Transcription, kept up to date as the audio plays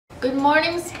Good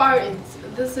morning, Spartans.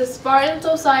 This is Spartan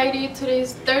Society. Today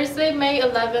is Thursday, May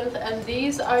 11th, and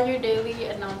these are your daily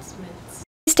announcements.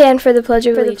 Stand for the Pledge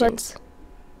of Allegiance.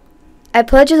 I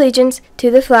pledge allegiance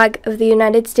to the flag of the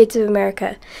United States of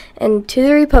America and to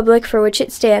the republic for which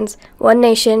it stands, one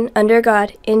nation, under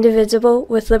God, indivisible,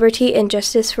 with liberty and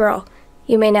justice for all.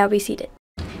 You may now be seated.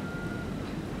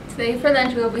 Today for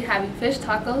lunch we will be having fish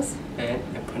tacos and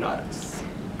empanadas.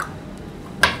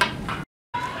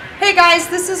 Hey guys,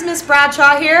 this is Miss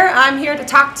Bradshaw here. I'm here to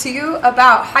talk to you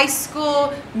about high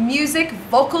school music,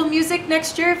 vocal music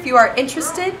next year if you are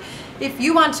interested. If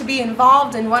you want to be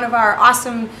involved in one of our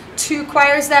awesome 2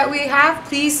 choirs that we have,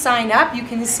 please sign up. You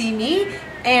can see me.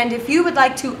 And if you would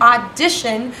like to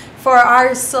audition for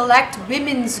our select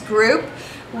women's group,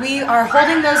 we are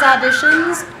holding those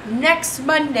auditions next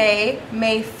Monday,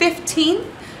 May 15th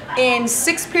in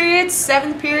 6th period,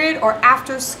 7th period, or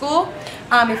after school.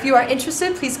 If you are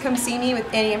interested, please come see me with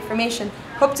any information.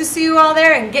 Hope to see you all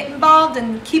there and get involved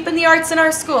and keeping the arts in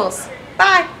our schools.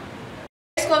 Bye!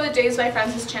 School of the Jays by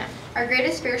Francis Chan. Our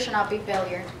greatest fear should not be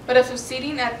failure, but of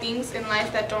succeeding at things in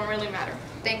life that don't really matter.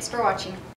 Thanks for watching.